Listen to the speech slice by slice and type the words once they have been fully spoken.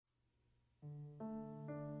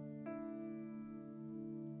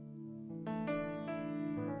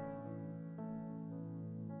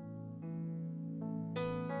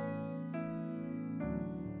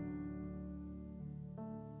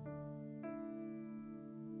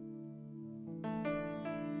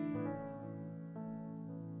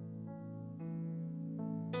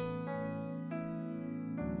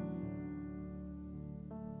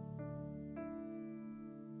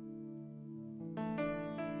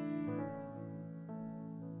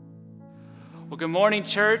Well, good morning,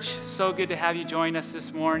 church. So good to have you join us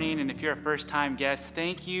this morning. And if you're a first-time guest,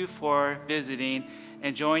 thank you for visiting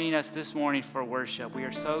and joining us this morning for worship. We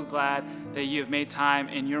are so glad that you have made time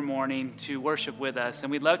in your morning to worship with us.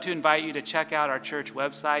 And we'd love to invite you to check out our church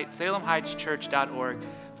website, salemheightschurch.org,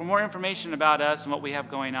 for more information about us and what we have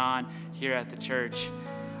going on here at the church.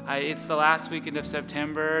 It's the last weekend of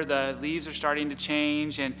September. The leaves are starting to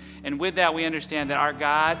change. And with that, we understand that our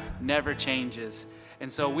God never changes. And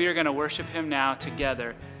so we are going to worship him now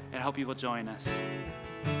together, and I hope you will join us.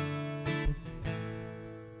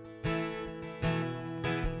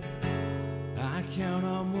 I count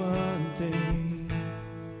on one thing,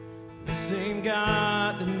 the same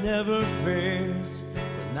God that never fails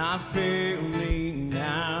will not fail me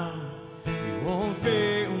now. He won't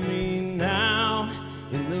fail me now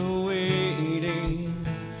in the waiting.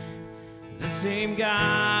 The same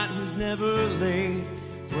God who's never late,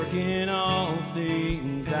 working all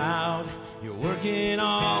things out. You're working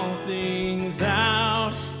all things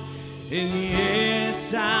out. And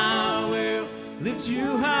yes, I will lift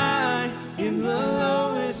you high in the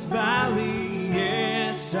lowest valley.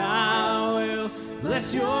 Yes, I will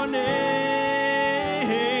bless your name.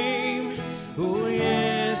 Oh,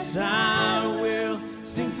 yes, I will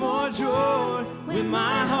sing for joy when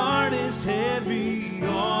my heart is heavy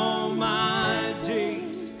all my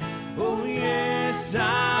days. Oh, yes,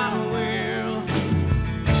 I will.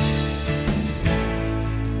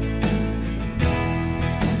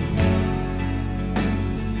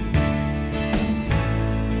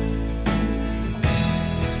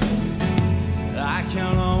 I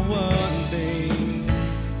count on one thing,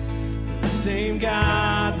 the same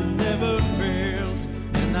God that never fails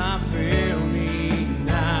will not fail me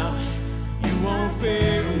now. You won't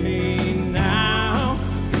fail me now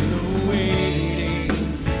in the waiting.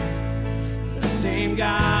 The same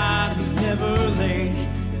God who's never late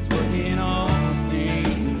is working all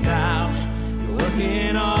things out. You're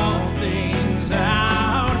working all things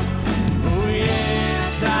out. Oh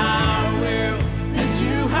yes, I will lift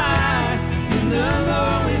you high in the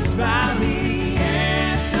lowest valley.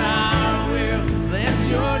 Yes, I will bless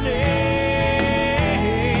your name.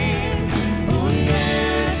 Oh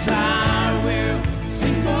yes, I will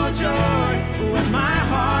sing for joy when my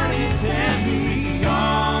heart is heavy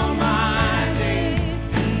all my days.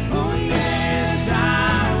 Oh yes, I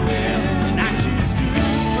will, and I choose to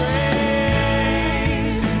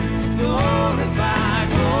praise, to glorify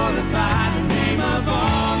the name of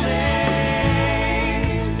all names.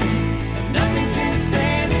 Nothing can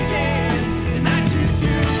stand against, and I choose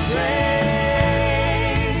to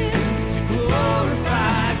praise, to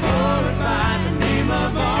glorify the name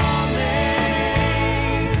of all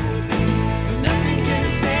names. Nothing can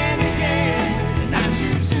stand against, and I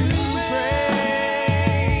choose to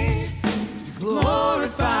praise, to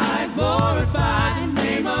glorify the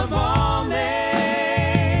name of all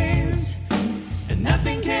names. And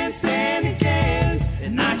nothing can stand against,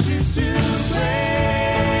 and I choose to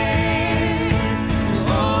praise, to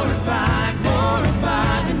glorify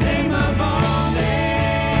the name of all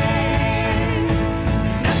names.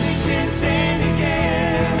 Nothing can stand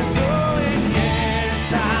against. Oh, and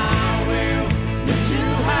yes, I will lift you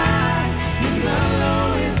high in the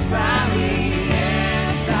lowest valley.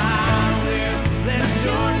 Yes, I will bless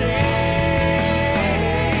your name.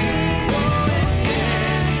 Oh, and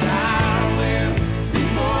yes, I will sing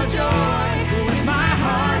for joy when my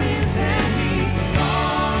heart is heavy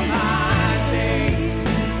all my days.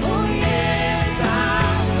 Oh, yes, I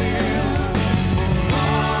will for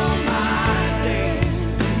all my days.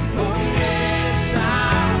 Oh, yes, I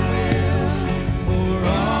will for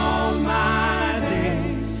all my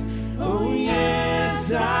days. Oh,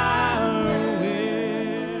 yes, I will.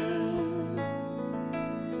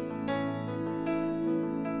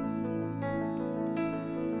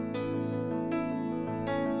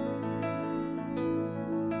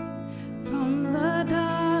 From the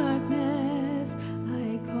darkness,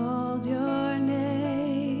 I called your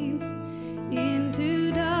name.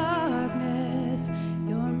 Into darkness,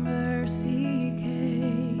 your mercy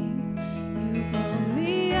came. You called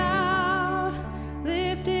me out,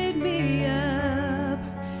 lifted me up.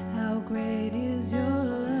 How great is your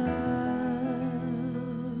love?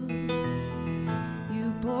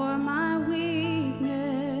 You bore my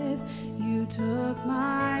weakness, you took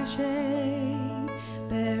my shame,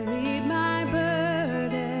 buried my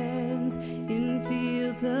burdens in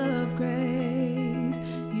fields of grace.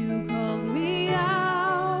 You called me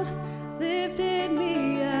out, lifted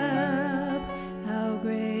me up. How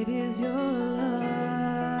great is your love?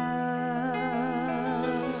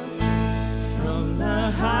 From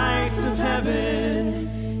the heights of heaven,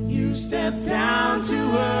 you stepped down to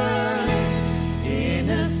earth.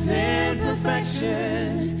 innocent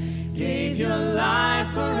perfection, gave your life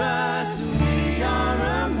for us. We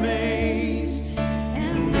are amazed,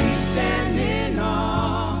 and we stand in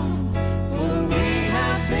awe, for we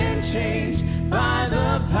have been changed by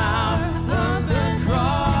the power of the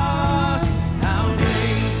cross. How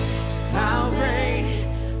great, how great,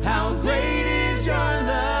 how great is your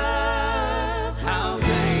love. How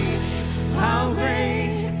great, how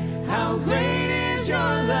great, how great is your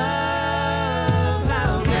love.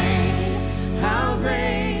 How great, how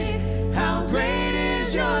great, how great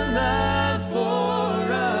is your love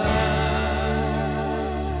for us.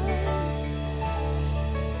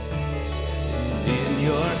 And in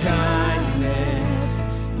your kindness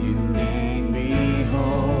you lead me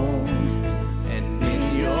home, and in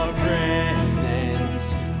your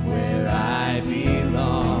presence where I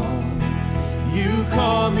belong, you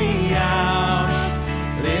call me out,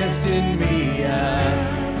 lifted me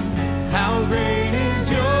up. How great is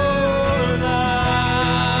your love?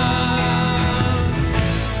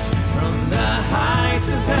 From the heights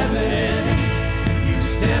of heaven you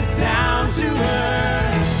stepped down to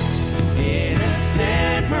earth,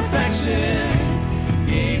 innocent perfection,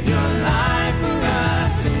 gave your life for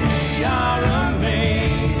us. And we are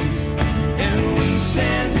amazed, and we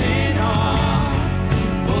stand in awe,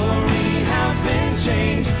 for we have been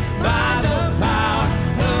changed by the power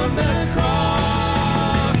of the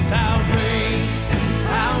cross. How great,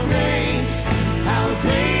 how great, how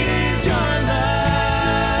great is your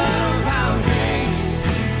love. How great,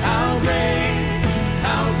 how great,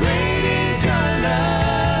 how great is your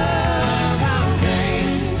love. How great,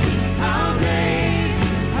 how great,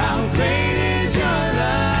 how great is your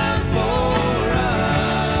love for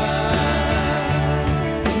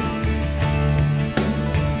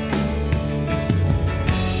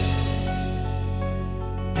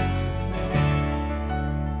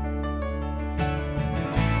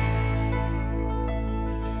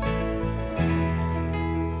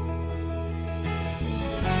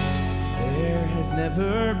There has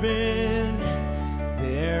never been,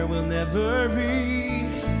 there will never be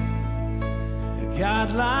a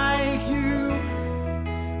God like you,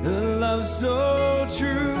 a love so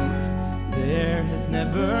true. There has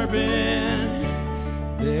never been,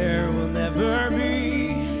 there will never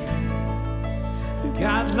be a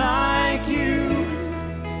God like you,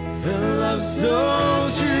 a love so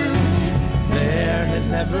true. There has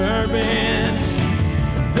never been,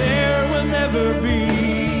 there will never be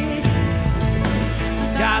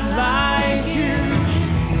God like you,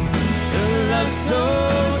 a love so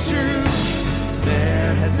true.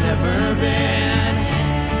 There has never been,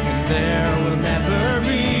 and there will never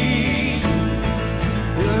be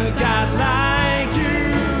a God like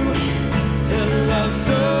you, a love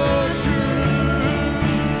so true.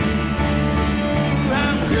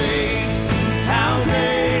 How great, how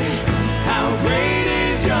great, how great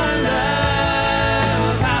is your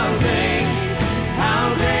love. How great, how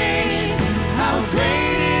great, how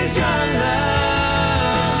great is your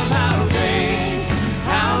love. How great,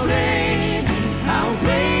 how great, how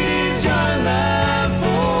great is your love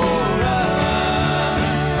for us.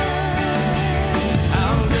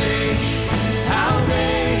 How great, how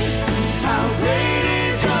great, how great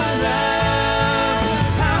is your love.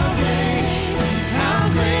 How great, how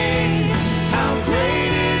great, how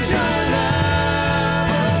great is your love.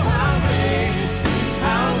 How great,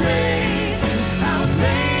 how great, how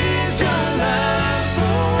great is your love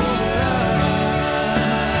for us.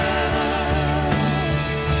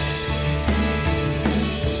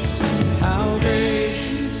 How great,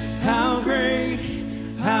 how great,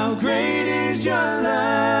 how great is your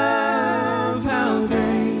love. How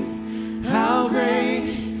great, how great,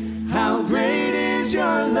 how great is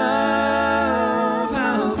your love.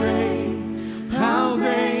 How great, how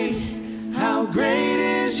great, how great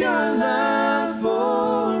is your love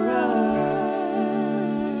for us.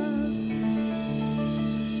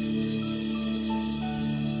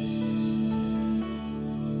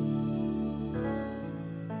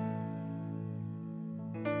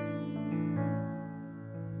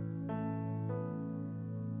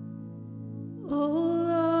 Oh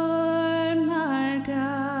Lord, my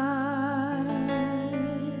God,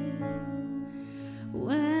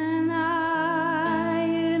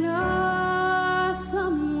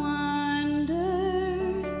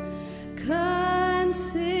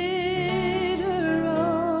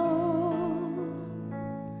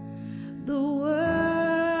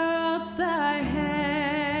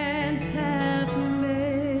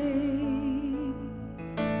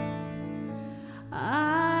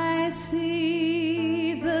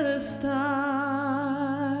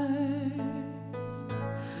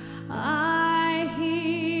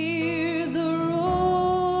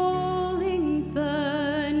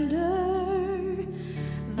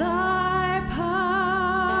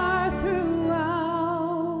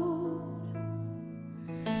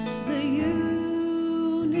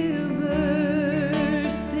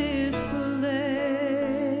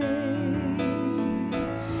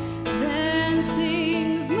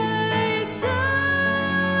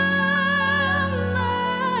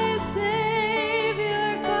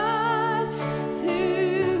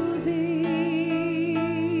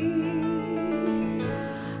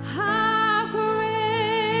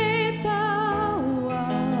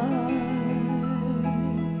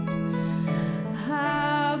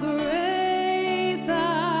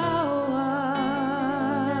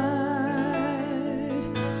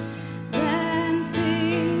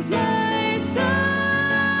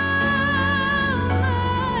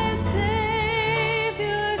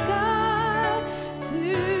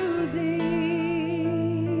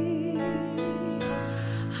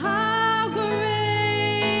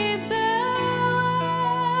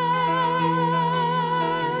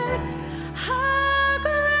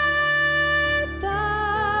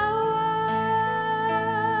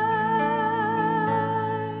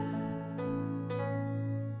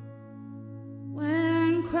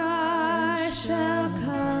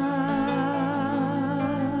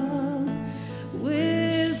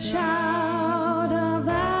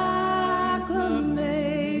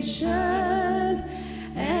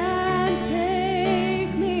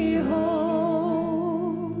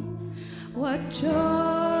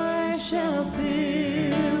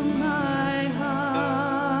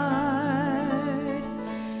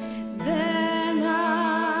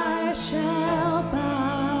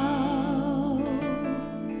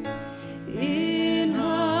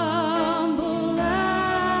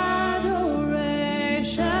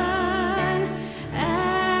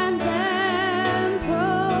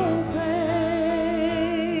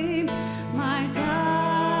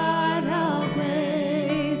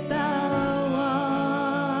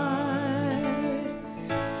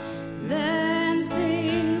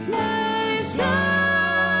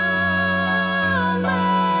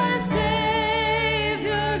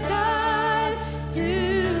 Savior God,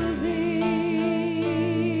 to thee.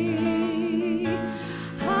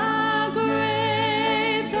 How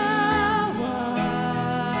great thou art,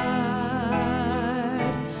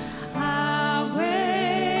 how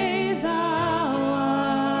great thou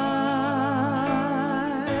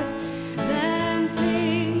art. Then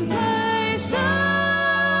sings my soul,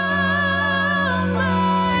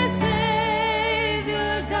 my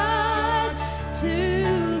Savior God, to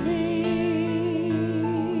thee.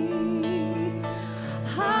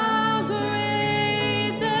 How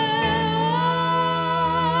great thou art,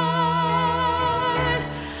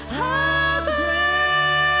 how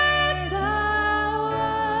great thou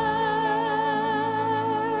art.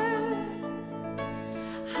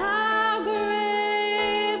 How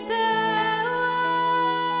great thou art,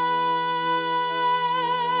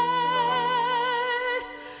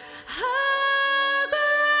 how great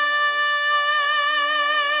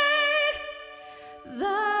thou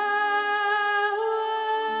art.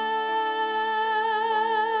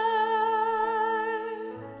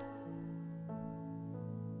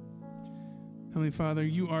 Heavenly Father,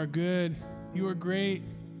 you are good. You are great.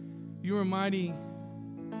 You are mighty.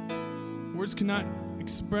 Words cannot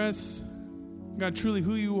express, God, truly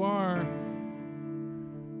who you are.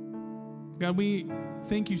 God, we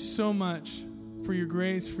thank you so much for your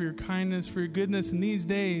grace, for your kindness, for your goodness in these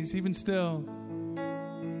days, even still.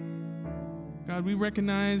 God, we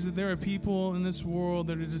recognize that there are people in this world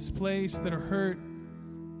that are displaced, that are hurt,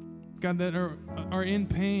 God, that are in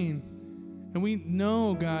pain. And we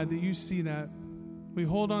know, God, that you see that. We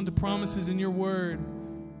hold on to promises in your word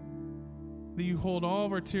that you hold all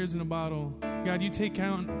of our tears in a bottle. God, you take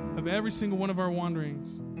count of every single one of our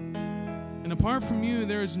wanderings. And apart from you,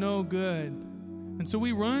 there is no good. And so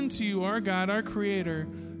we run to you, our God, our Creator,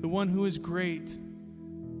 the one who is great,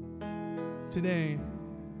 today.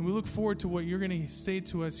 And we look forward to what you're going to say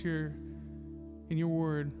to us here in your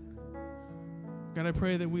word. God, I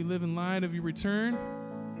pray that we live in light of your return,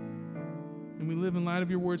 and we live in light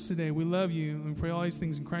of your words today. We love you, and we pray all these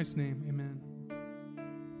things in Christ's name. Amen.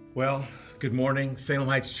 Well, good morning, Salem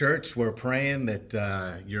Heights Church. We're praying that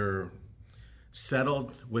you're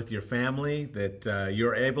settled with your family, that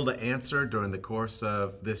you're able to answer during the course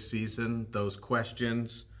of this season those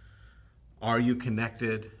questions. Are you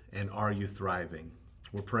connected, and are you thriving?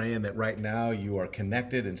 We're praying that right now you are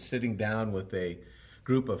connected and sitting down with a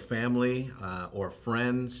group of family or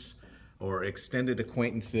friends or extended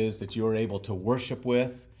acquaintances that you're able to worship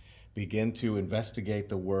with, begin to investigate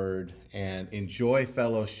the Word, and enjoy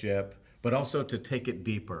fellowship, but also to take it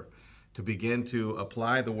deeper, to begin to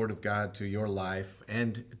apply the Word of God to your life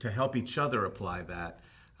and to help each other apply that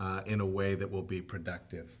in a way that will be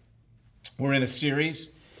productive. We're in a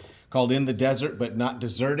series called In the Desert But Not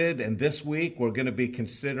Deserted, and this week we're going to be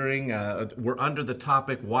considering, we're under the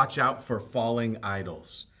topic, Watch Out for Falling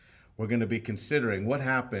Idols. We're going to be considering what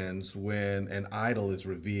happens when an idol is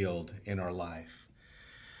revealed in our life.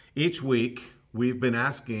 Each week, we've been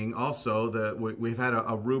asking also that we've had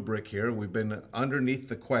a rubric here. We've been underneath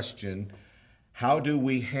the question, how do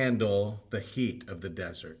we handle the heat of the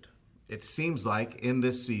desert? It seems like in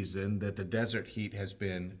this season that the desert heat has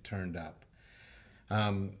been turned up.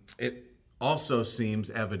 It also seems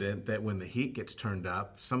evident that when the heat gets turned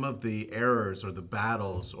up, some of the errors or the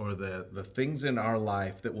battles or the things in our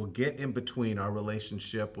life that will get in between our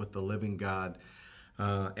relationship with the living God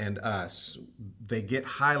and us, they get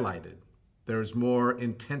highlighted. There's more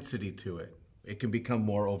intensity to it. It can become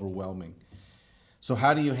more overwhelming. So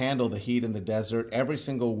how do you handle the heat in the desert? Every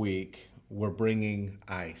single week, we're bringing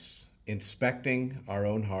ice, inspecting our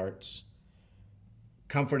own hearts,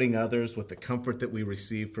 comforting others with the comfort that we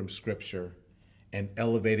receive from Scripture, and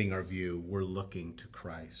elevating our view. We're looking to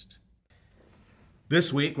Christ.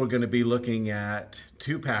 This week, we're going to be looking at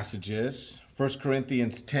two passages, 1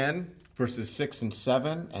 Corinthians 10, verses 6 and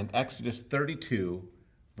 7, and Exodus 32,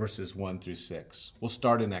 verses 1 through 6. We'll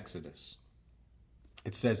start in Exodus.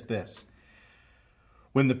 It says this: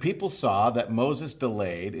 When the people saw that Moses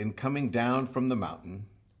delayed in coming down from the mountain,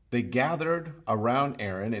 they gathered around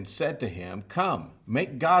Aaron and said to him, Come,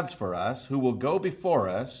 make gods for us who will go before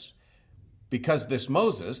us, because this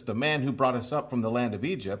Moses, the man who brought us up from the land of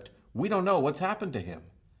Egypt, we don't know what's happened to him.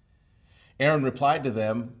 Aaron replied to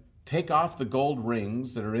them, Take off the gold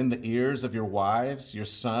rings that are in the ears of your wives, your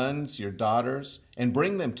sons, your daughters, and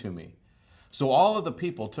bring them to me. So all of the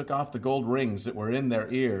people took off the gold rings that were in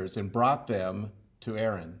their ears and brought them to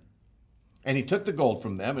Aaron. And he took the gold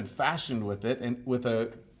from them and fashioned with it and with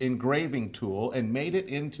an engraving tool and made it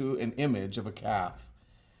into an image of a calf.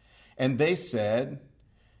 And they said,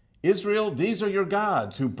 Israel, these are your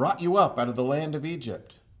gods who brought you up out of the land of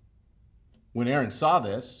Egypt. When Aaron saw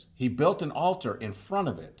this, he built an altar in front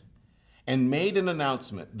of it and made an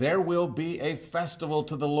announcement. There will be a festival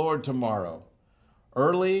to the Lord tomorrow.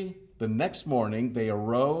 Early the next morning, they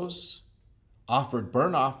arose, offered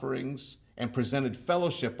burnt offerings, and presented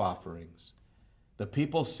fellowship offerings. The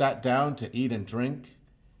people sat down to eat and drink,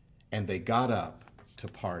 and they got up to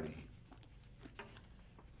party.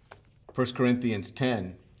 1 Corinthians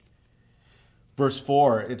 10, verse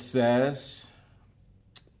 4, it says,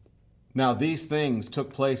 "Now these things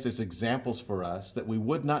took place as examples for us, that we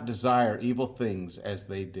would not desire evil things as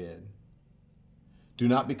they did. Do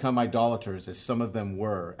not become idolaters, as some of them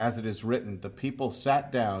were. As it is written, the people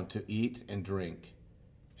sat down to eat and drink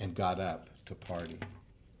and got up to party."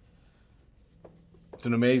 It's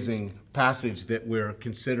an amazing passage that we're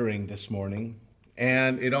considering this morning.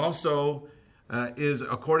 And it also is,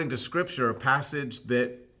 according to Scripture, a passage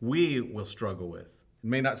that we will struggle with. It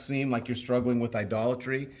may not seem like you're struggling with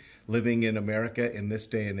idolatry living in America in this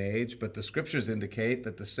day and age, but the Scriptures indicate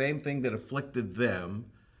that the same thing that afflicted them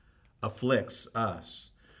afflicts us.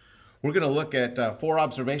 We're going to look at 4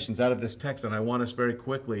 observations out of this text, and I want us very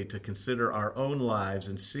quickly to consider our own lives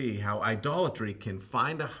and see how idolatry can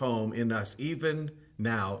find a home in us even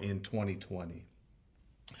now in 2020.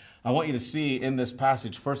 I want you to see in this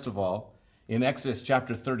passage, first of all, in Exodus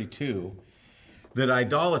chapter 32, that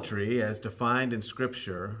idolatry, as defined in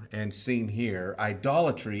Scripture and seen here,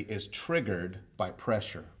 idolatry is triggered by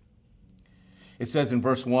pressure. It says in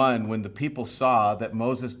verse 1, when the people saw that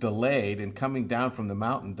Moses delayed in coming down from the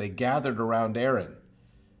mountain, they gathered around Aaron.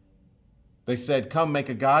 They said, "Come, make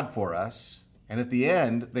a god for us." And at the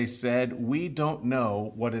end, they said, "We don't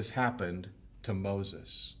know what has happened to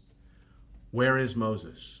Moses." Where is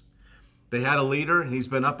Moses? They had a leader, and he's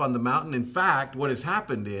been up on the mountain. In fact, what has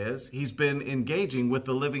happened is he's been engaging with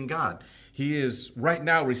the living God. He is right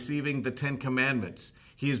now receiving the 10 Commandments.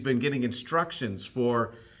 He has been getting instructions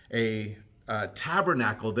for a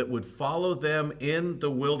tabernacle that would follow them in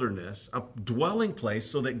the wilderness, a dwelling place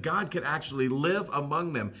so that God could actually live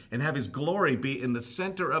among them and have his glory be in the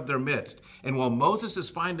center of their midst. And while Moses is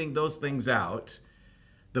finding those things out,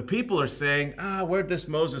 the people are saying, where'd this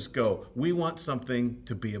Moses go? We want something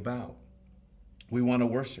to be about. We want to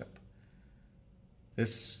worship.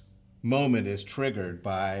 This moment is triggered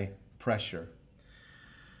by pressure.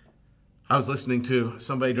 I was listening to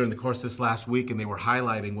somebody during the course this last week, and they were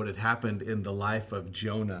highlighting what had happened in the life of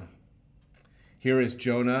Jonah. Here is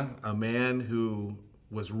Jonah, a man who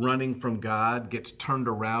was running from God, gets turned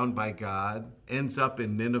around by God, ends up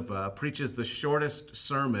in Nineveh, preaches the shortest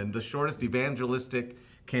sermon, the shortest evangelistic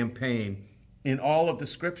campaign in all of the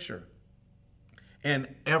Scripture. And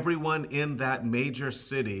everyone in that major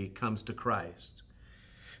city comes to Christ.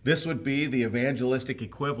 This would be the evangelistic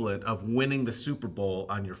equivalent of winning the Super Bowl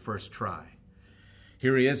on your first try.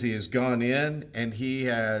 Here he is, he has gone in, and he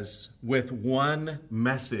has, with one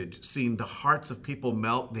message, seen the hearts of people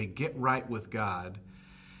melt. They get right with God.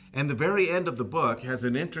 And the very end of the book has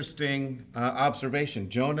an interesting observation.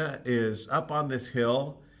 Jonah is up on this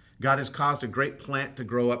hill. God has caused a great plant to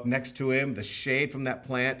grow up next to him. The shade from that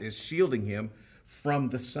plant is shielding him from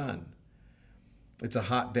the sun. It's a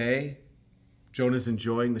hot day. Jonah's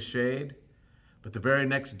enjoying the shade, but the very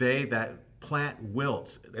next day that plant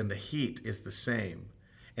wilts and the heat is the same.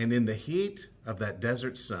 And in the heat of that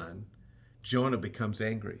desert sun, Jonah becomes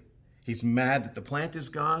angry. He's mad that the plant is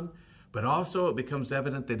gone, but also it becomes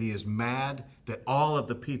evident that he is mad that all of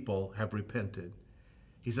the people have repented.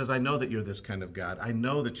 He says, I know that you're this kind of God. I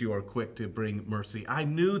know that you are quick to bring mercy. I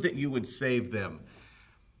knew that you would save them.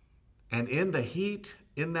 And in the heat,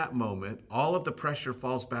 in that moment, all of the pressure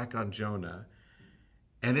falls back on Jonah.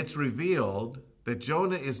 And it's revealed that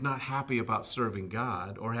Jonah is not happy about serving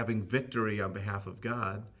God or having victory on behalf of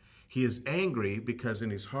God. He is angry because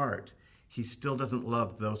in his heart, he still doesn't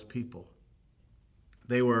love those people.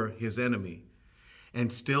 They were his enemy.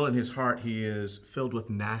 And still in his heart, he is filled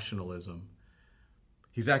with nationalism.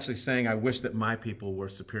 He's actually saying, I wish that my people were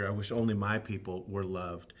superior. I wish only my people were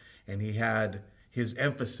loved. And he had his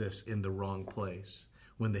emphasis in the wrong place.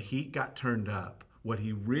 When the heat got turned up, what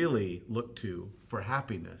he really looked to for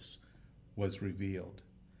happiness was revealed.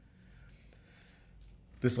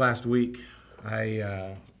 This last week,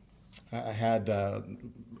 I had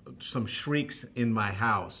some shrieks in my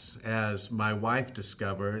house as my wife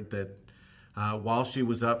discovered that while she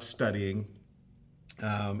was up studying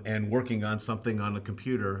and working on something on a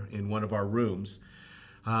computer in one of our rooms,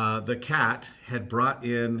 the cat had brought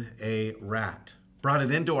in a rat, brought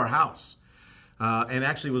it into our house. and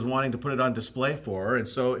actually was wanting to put it on display for her. And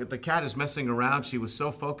so the cat is messing around. She was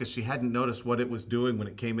so focused she hadn't noticed what it was doing when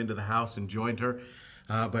it came into the house and joined her.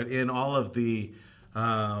 But in all of the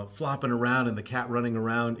flopping around and the cat running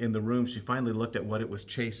around in the room, she finally looked at what it was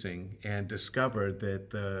chasing and discovered that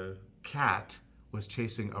the cat was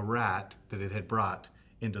chasing a rat that it had brought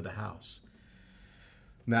into the house.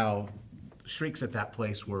 Now, shrieks at that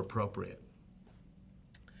place were appropriate.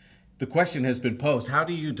 The question has been posed, how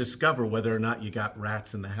do you discover whether or not you got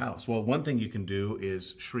rats in the house? Well, one thing you can do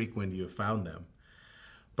is shriek when you have found them.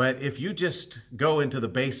 But if you just go into the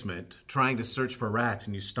basement trying to search for rats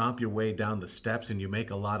and you stomp your way down the steps and you make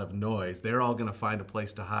a lot of noise, they're all going to find a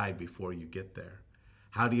place to hide before you get there.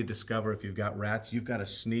 How do you discover if you've got rats? You've got to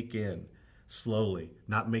sneak in slowly,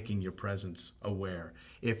 not making your presence aware.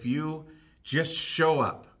 If you just show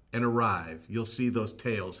up and arrive, you'll see those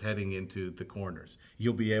tails heading into the corners.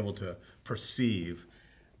 You'll be able to perceive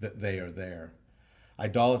that they are there.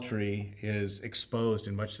 Idolatry is exposed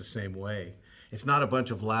in much the same way. It's not a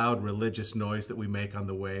bunch of loud religious noise that we make on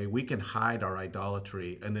the way. We can hide our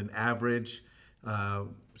idolatry in an average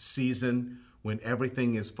season when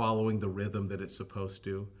everything is following the rhythm that it's supposed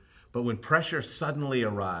to. But when pressure suddenly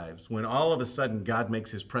arrives, when all of a sudden God makes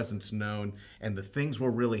his presence known and the things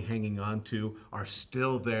we're really hanging on to are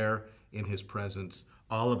still there in his presence,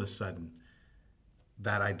 all of a sudden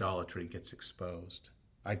that idolatry gets exposed.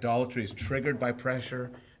 Idolatry is triggered by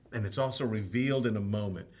pressure, and it's also revealed in a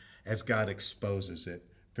moment as God exposes it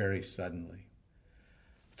very suddenly.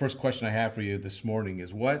 First question I have for you this morning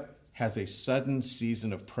is, what has a sudden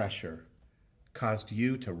season of pressure caused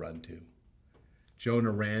you to run to?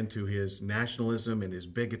 Jonah ran to his nationalism and his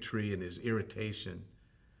bigotry and his irritation.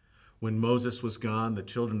 When Moses was gone, the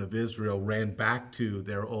children of Israel ran back to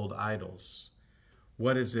their old idols.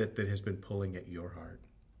 What is it that has been pulling at your heart?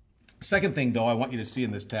 Second thing, though, I want you to see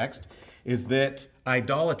in this text is that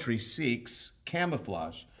idolatry seeks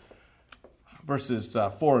camouflage. Verses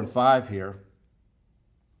 4 and 5 here.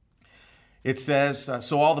 It says,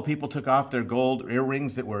 so all the people took off their gold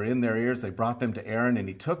earrings that were in their ears. They brought them to Aaron, and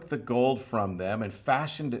he took the gold from them and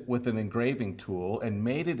fashioned it with an engraving tool and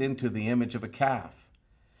made it into the image of a calf.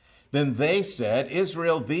 Then they said,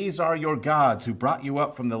 Israel, these are your gods who brought you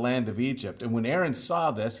up from the land of Egypt. And when Aaron saw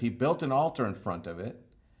this, he built an altar in front of it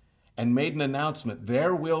and made an announcement,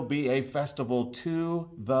 there will be a festival to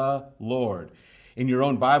the Lord. In your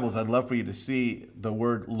own Bibles, I'd love for you to see the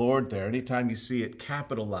word Lord there. Anytime you see it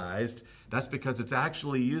capitalized, that's because it's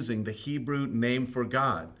actually using the Hebrew name for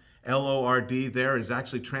God. L-O-R-D there is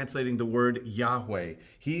actually translating the word Yahweh.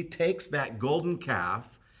 He takes that golden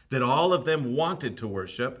calf that all of them wanted to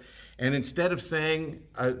worship, and instead of saying,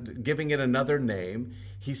 giving it another name,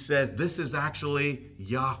 he says, this is actually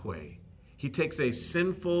Yahweh. He takes a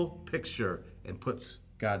sinful picture and puts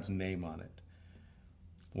God's name on it.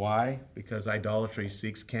 Why? Because idolatry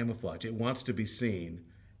seeks camouflage. It wants to be seen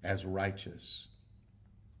as righteous.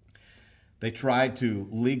 They tried to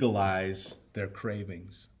legalize their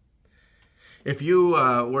cravings. If you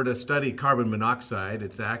were to study carbon monoxide,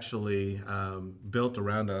 it's actually built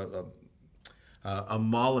around a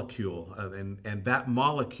molecule, and that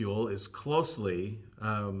molecule is closely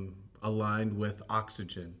aligned with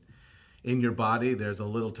oxygen. In your body, there's a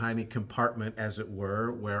little tiny compartment, as it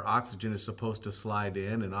were, where oxygen is supposed to slide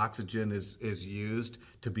in, and oxygen is used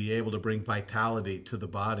to be able to bring vitality to the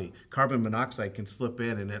body. Carbon monoxide can slip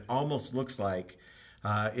in, and it almost looks like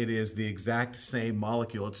it is the exact same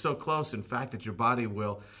molecule. It's so close, in fact, that your body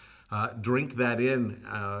will drink that in.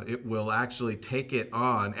 It will actually take it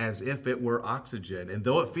on as if it were oxygen. And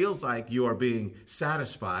though it feels like you are being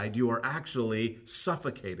satisfied, you are actually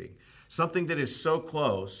suffocating. Something that is so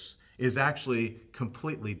close is actually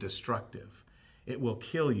completely destructive. It will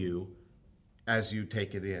kill you as you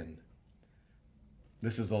take it in.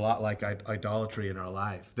 This is a lot like idolatry in our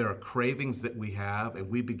life. There are cravings that we have, and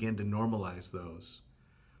we begin to normalize those.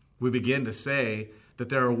 We begin to say that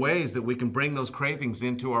there are ways that we can bring those cravings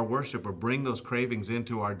into our worship or bring those cravings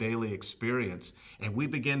into our daily experience, and we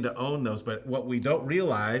begin to own those. But what we don't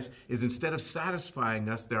realize is instead of satisfying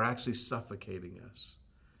us, they're actually suffocating us.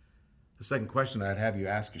 The second question I'd have you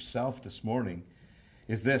ask yourself this morning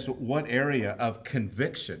is this: what area of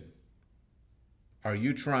conviction are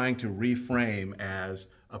you trying to reframe as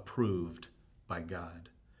approved by God?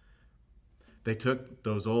 They took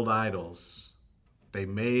those old idols, they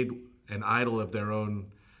made an idol of their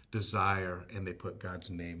own desire, and they put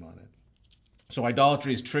God's name on it. So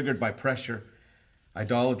idolatry is triggered by pressure.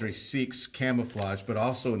 Idolatry seeks camouflage, but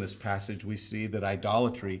also in this passage we see that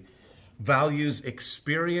idolatry values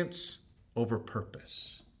experience over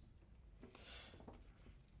purpose.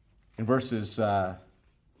 In verses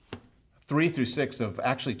 3 through 6 of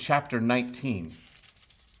actually chapter 19.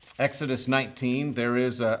 Exodus 19, there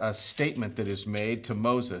is a statement that is made to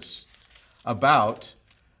Moses about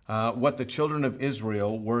what the children of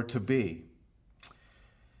Israel were to be. It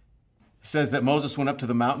says that Moses went up to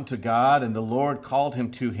the mountain to God, and the Lord called him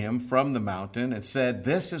to him from the mountain and said,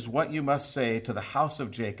 "This is what you must say to the house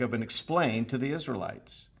of Jacob and explain to the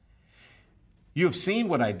Israelites. You have seen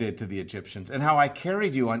what I did to the Egyptians and how I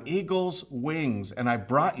carried you on eagle's wings, and I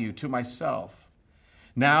brought you to myself.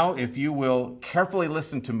 Now, if you will carefully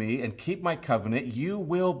listen to me and keep my covenant, you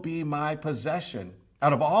will be my possession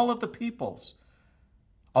out of all of the peoples.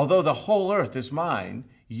 Although the whole earth is mine,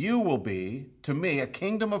 you will be to me a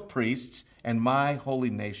kingdom of priests and my holy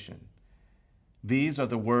nation. These are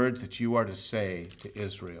the words that you are to say to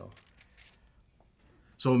Israel."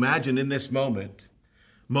 So imagine in this moment,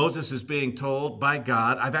 Moses is being told by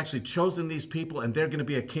God, I've actually chosen these people and they're going to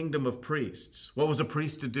be a kingdom of priests. What was a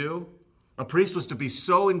priest to do? A priest was to be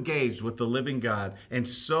so engaged with the living God and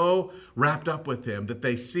so wrapped up with him that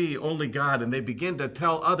they see only God, and they begin to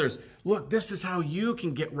tell others, look, this is how you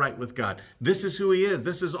can get right with God. This is who he is.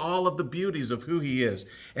 This is all of the beauties of who he is.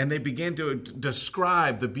 And they begin to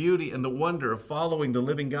describe the beauty and the wonder of following the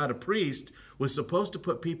living God. A priest was supposed to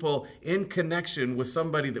put people in connection with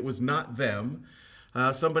somebody that was not them,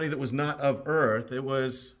 somebody that was not of earth. It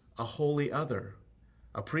was a holy other.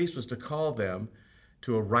 A priest was to call them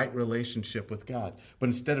to a right relationship with God. But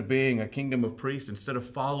instead of being a kingdom of priests, instead of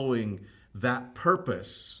following that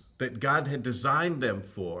purpose that God had designed them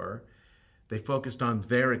for, they focused on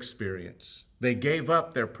their experience. They gave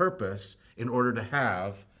up their purpose in order to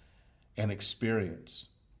have an experience.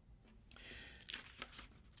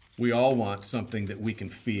 We all want something that we can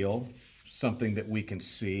feel, something that we can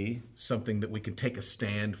see, something that we can take a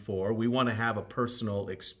stand for. We want to have a personal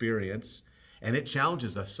experience, and it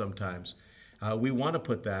challenges us sometimes. We want to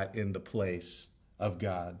put that in the place of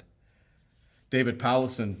God. David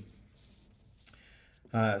Powlison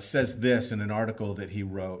says this in an article that he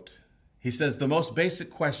wrote. He says, the most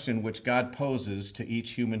basic question which God poses to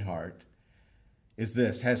each human heart is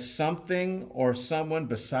this: has something or someone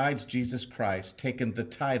besides Jesus Christ taken the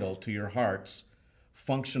title to your heart's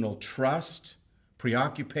functional trust,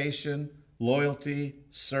 preoccupation, loyalty,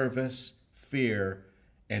 service, fear,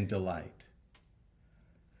 and delight?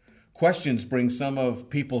 Questions bring some of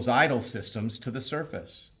people's idol systems to the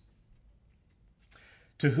surface.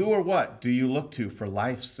 To who or what do you look to for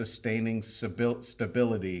life-sustaining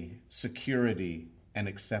stability, security, and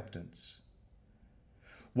acceptance?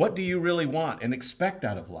 What do you really want and expect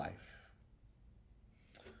out of life?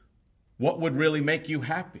 What would really make you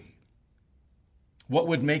happy? What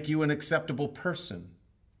would make you an acceptable person?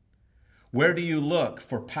 Where do you look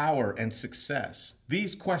for power and success?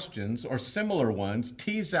 These questions, or similar ones,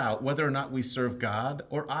 tease out whether or not we serve God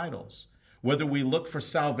or idols, whether we look for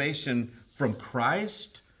salvation from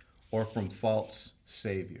Christ or from false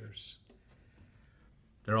saviors.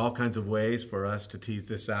 There are all kinds of ways for us to tease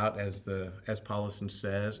this out, as Powlison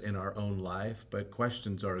says, in our own life, but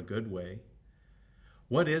questions are a good way.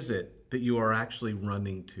 What is it that you are actually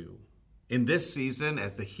running to? In this season,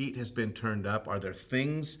 as the heat has been turned up, are there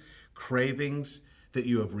things, cravings that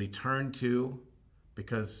you have returned to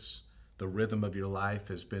because the rhythm of your life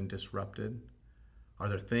has been disrupted? Are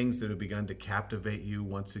there things that have begun to captivate you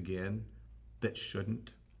once again that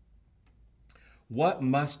shouldn't? What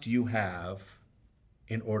must you have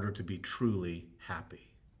in order to be truly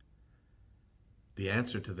happy? The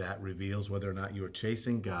answer to that reveals whether or not you are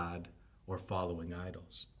chasing God or following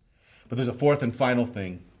idols. But there's a fourth and final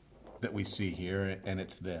thing that we see here, and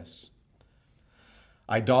it's this: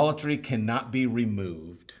 idolatry cannot be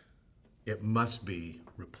removed, it must be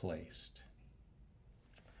replaced.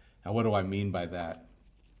 Now, what do I mean by that?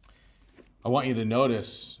 I want you to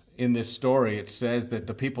notice in this story, it says that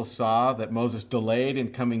the people saw that Moses delayed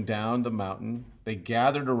in coming down the mountain. They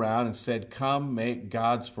gathered around and said, "Come, make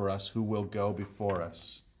gods for us who will go before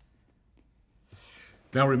us."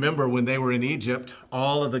 Now remember, when they were in Egypt,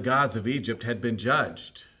 all of the gods of Egypt had been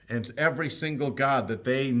judged. And every single god that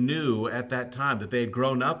they knew at that time, that they had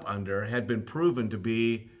grown up under, had been proven to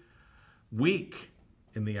be weak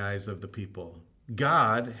in the eyes of the people.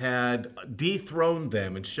 God had dethroned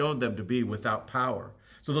them and shown them to be without power.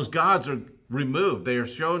 So those gods are removed. They are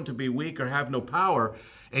shown to be weak or have no power.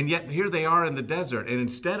 And yet here they are in the desert. And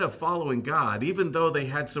instead of following God, even though they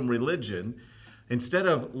had some religion, instead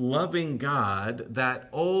of loving God, that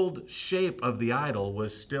old shape of the idol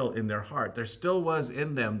was still in their heart. There still was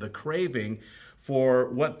in them the craving for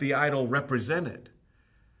what the idol represented.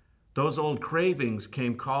 those old cravings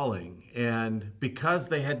came calling. And because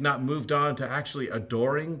they had not moved on to actually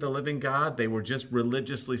adoring the living God, they were just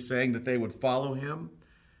religiously saying that they would follow him.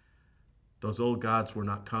 Those old gods were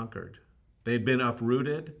not conquered. They had been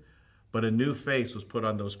uprooted, but a new face was put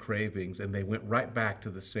on those cravings, and they went right back to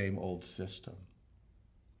the same old system.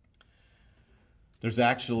 There's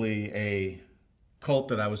actually a cult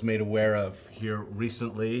that I was made aware of here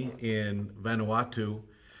recently in Vanuatu.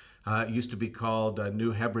 It used to be called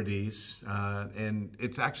New Hebrides, and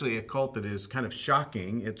it's actually a cult that is kind of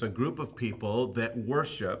shocking. It's a group of people that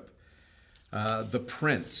worship the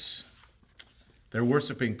prince. They're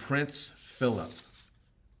worshiping Prince Philip.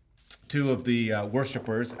 Two of the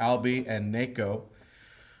worshipers, Albie and Nako,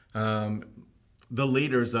 the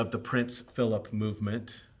leaders of the Prince Philip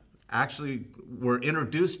movement, actually were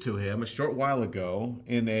introduced to him a short while ago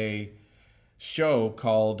in a show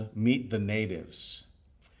called Meet the Natives.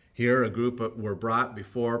 Here, a group were brought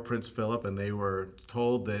before Prince Philip, and they were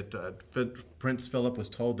told that Prince Philip was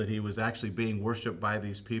told that he was actually being worshipped by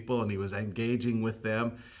these people, and he was engaging with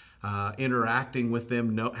them, interacting with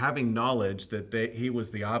them, having knowledge that he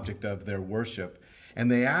was the object of their worship. And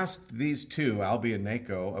they asked these two, Albie and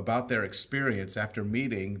Nako, about their experience after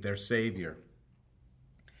meeting their Savior.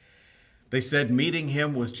 They said meeting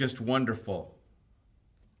him was just wonderful.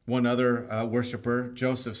 One other worshiper,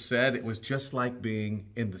 Joseph, said it was just like being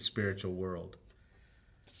in the spiritual world.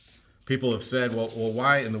 People have said, well,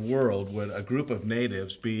 why in the world would a group of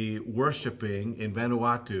natives be worshiping in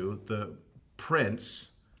Vanuatu the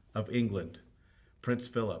Prince of England, Prince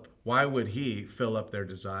Philip? Why would he fill up their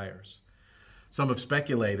desires? Some have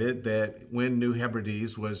speculated that when New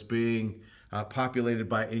Hebrides was being populated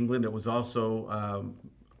by England, it was also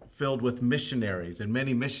filled with missionaries, and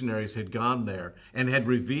many missionaries had gone there and had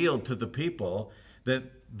revealed to the people that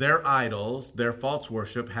their idols, their false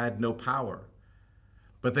worship, had no power.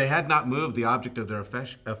 But they had not moved the object of their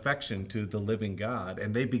affection to the living God,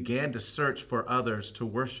 and they began to search for others to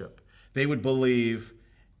worship. They would believe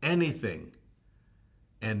anything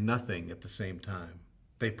and nothing at the same time.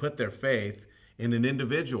 They put their faith in an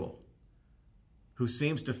individual who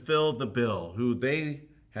seems to fill the bill, who they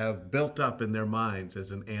have built up in their minds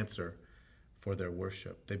as an answer for their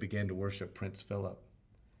worship. They began to worship Prince Philip.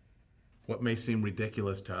 What may seem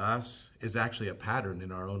ridiculous to us is actually a pattern in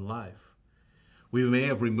our own life. We may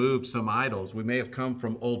have removed some idols. We may have come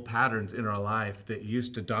from old patterns in our life that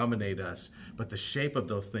used to dominate us, but the shape of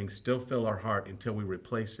those things still fill our heart until we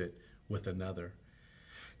replace it with another.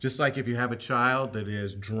 Just like if you have a child that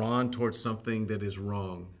is drawn towards something that is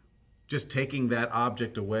wrong, just taking that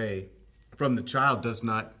object away from the child does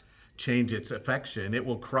not change its affection. It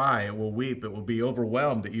will cry, it will weep, it will be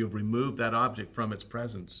overwhelmed that you have removed that object from its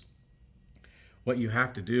presence. What you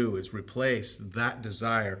have to do is replace that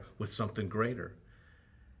desire with something greater.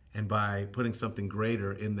 And by putting something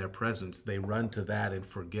greater in their presence, they run to that and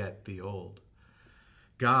forget the old.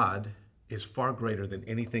 God is far greater than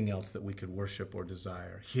anything else that we could worship or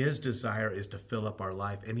desire. His desire is to fill up our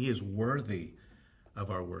life, and he is worthy of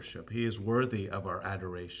our worship. He is worthy of our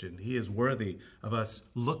adoration. He is worthy of us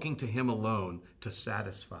looking to him alone to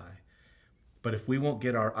satisfy. But if we won't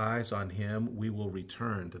get our eyes on him, we will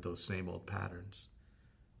return to those same old patterns.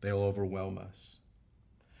 They'll overwhelm us.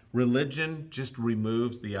 Religion just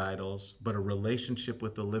removes the idols, but a relationship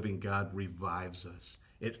with the living God revives us.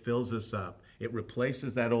 It fills us up. It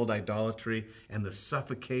replaces that old idolatry and the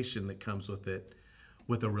suffocation that comes with it,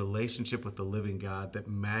 with a relationship with the living God that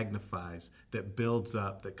magnifies, that builds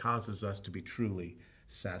up, that causes us to be truly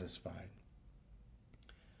satisfied.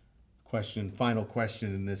 Final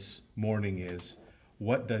question in this morning is,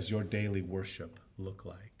 what does your daily worship look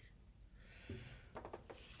like?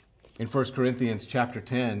 In 1 Corinthians chapter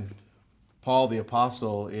 10, Paul the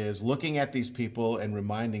apostle is looking at these people and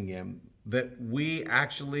reminding them that we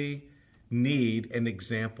actually need an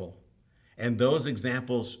example, and those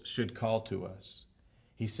examples should call to us.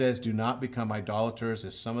 He says, do not become idolaters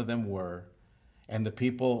as some of them were, and the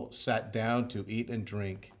people sat down to eat and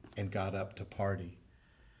drink and got up to party.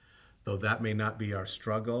 Though that may not be our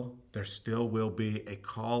struggle, there still will be a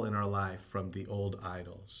call in our life from the old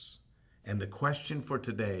idols. And the question for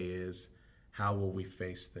today is, how will we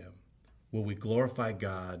face them? Will we glorify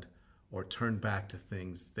God or turn back to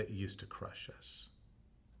things that used to crush us?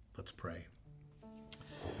 Let's pray.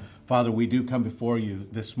 Father, we do come before you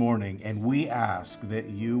this morning, and we ask that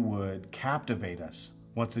you would captivate us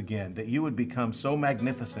once again, that you would become so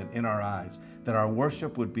magnificent in our eyes, that our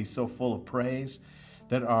worship would be so full of praise,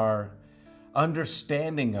 that our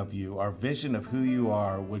understanding of you, our vision of who you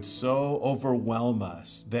are, would so overwhelm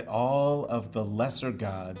us that all of the lesser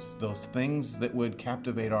gods, those things that would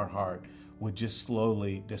captivate our heart, would just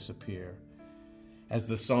slowly disappear. As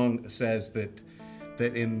the song says, that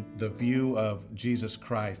in the view of Jesus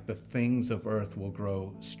Christ, the things of earth will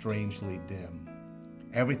grow strangely dim.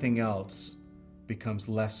 Everything else becomes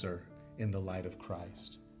lesser in the light of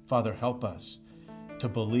Christ. Father, help us to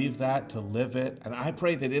believe that, to live it. And I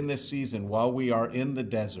pray that in this season, while we are in the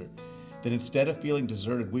desert, that instead of feeling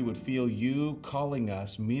deserted, we would feel you calling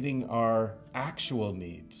us, meeting our actual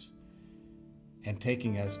needs, and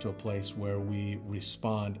taking us to a place where we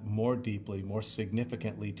respond more deeply, more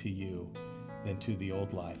significantly to you than to the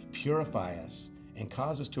old life. Purify us and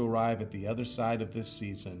cause us to arrive at the other side of this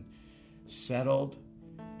season, settled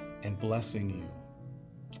and blessing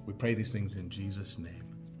you. We pray these things in Jesus' name.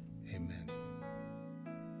 Amen.